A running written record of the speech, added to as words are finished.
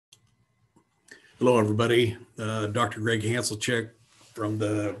Hello, everybody. Dr. Gregg Hanzlicek from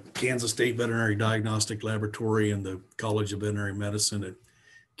the Kansas State Veterinary Diagnostic Laboratory and the College of Veterinary Medicine at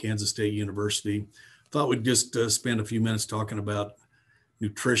Kansas State University. Thought we'd just spend a few minutes talking about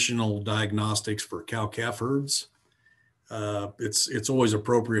nutritional diagnostics for cow-calf herds. It's always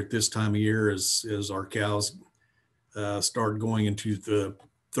appropriate this time of year as our cows start going into the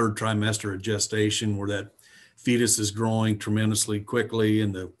third trimester of gestation, where that fetus is growing tremendously quickly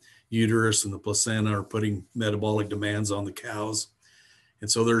and the uterus and the placenta are putting metabolic demands on the cows.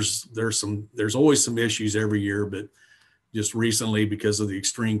 And so there's always some issues every year, but just recently, because of the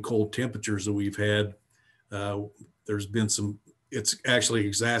extreme cold temperatures that we've had, there's been it's actually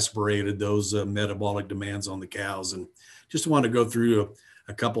exacerbated those metabolic demands on the cows. And just want to go through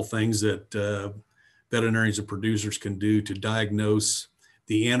a couple things that veterinarians and producers can do to diagnose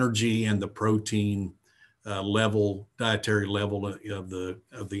the energy and the protein dietary level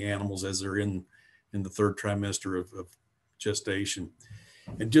of the animals as they're in the third trimester of gestation.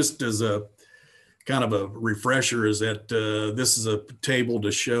 And just as a kind of a refresher, is that this is a table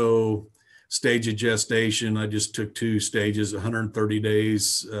to show stage of gestation. I just took two stages: 130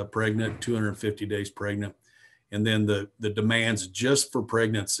 days pregnant, 250 days pregnant, and then the demands just for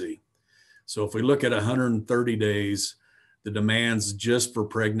pregnancy. So if we look at 130 days, the demands just for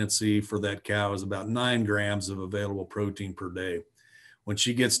pregnancy for that cow is about 9 grams of available protein per day. When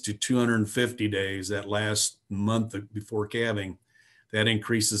she gets to 250 days, that last month before calving, that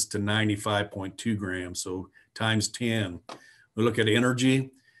increases to 95.2 grams, so times 10. We look at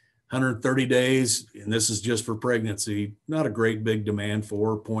energy, 130 days, and this is just for pregnancy, not a great big demand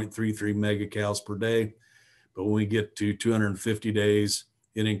for 0.33 megacals per day. But when we get to 250 days,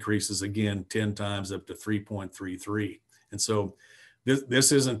 it increases again 10 times up to 3.33. And so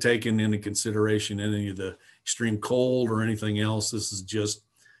this isn't taken into consideration any of the extreme cold or anything else. This is just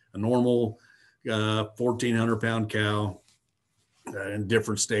a normal 1,400 pound cow in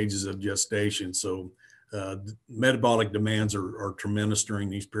different stages of gestation. So metabolic demands are tremendous during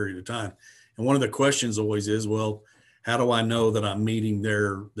these period of time. And one of the questions always is, well, how do I know that I'm meeting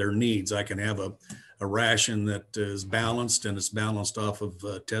their needs? I can have a ration that is balanced, and it's balanced off of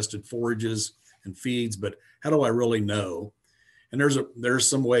tested forages and feeds, but how do I really know? And there's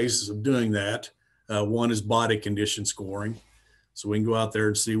some ways of doing that. One is body condition scoring. So we can go out there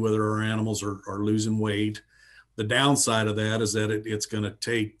and see whether our animals are losing weight. The downside of that is that it's going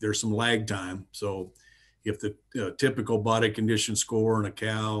to there's some lag time. So if the typical body condition score in a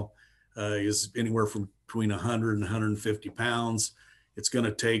cow is anywhere from between 100 and 150 pounds, it's going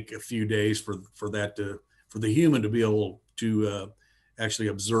to take a few days for the human to be able to actually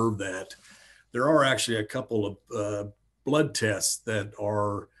observe that. There are actually a couple of blood tests that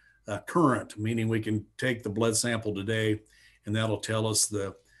are current, meaning we can take the blood sample today and that'll tell us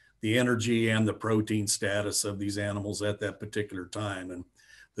the energy and the protein status of these animals at that particular time. And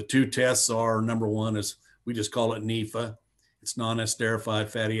the two tests are, number one is, we just call it NEFA. It's non-esterified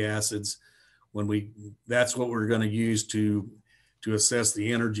fatty acids. That's what we're going to use to assess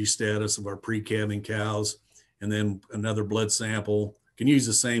the energy status of our pre-calving cows. And then another blood sample, can use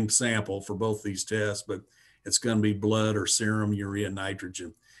the same sample for both these tests, but it's going to be blood or serum urea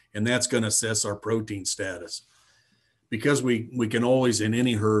nitrogen. And that's going to assess our protein status. Because we can always in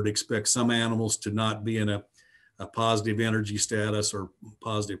any herd expect some animals to not be in a positive energy status or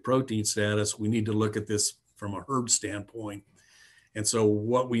positive protein status, we need to look at this from a herd standpoint. And so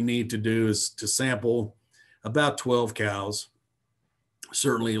what we need to do is to sample about 12 cows,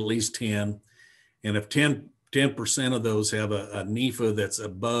 certainly at least 10. And if 10% of those have a NEFA that's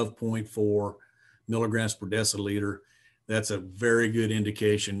above 0.4 milligrams per deciliter, that's a very good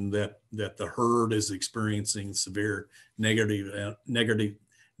indication that the herd is experiencing severe negative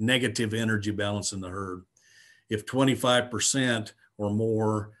energy balance in the herd. If 25% or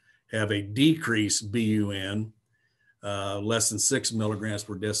more have a decreased BUN, less than 6 milligrams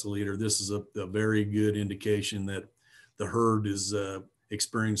per deciliter, this is a very good indication that the herd is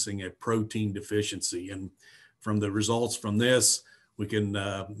experiencing a protein deficiency. And from the results from this, we can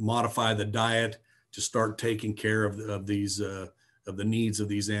modify the diet to start taking care of the needs of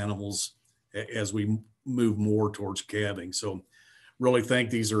these animals as we move more towards calving. So really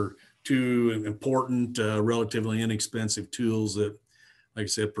think these are two important, relatively inexpensive tools that, like I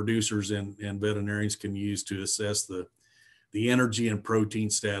said, producers and veterinarians can use to assess the energy and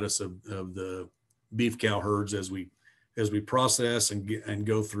protein status of the beef cow herds as we process and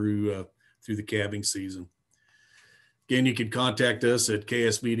go through the calving season. Again, you can contact us at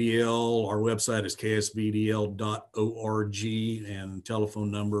KSVDL. Our website is ksvdl.org, and telephone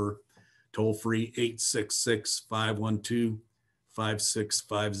number toll free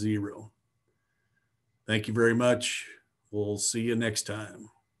 866-512-5650. Thank you very much. We'll see you next time.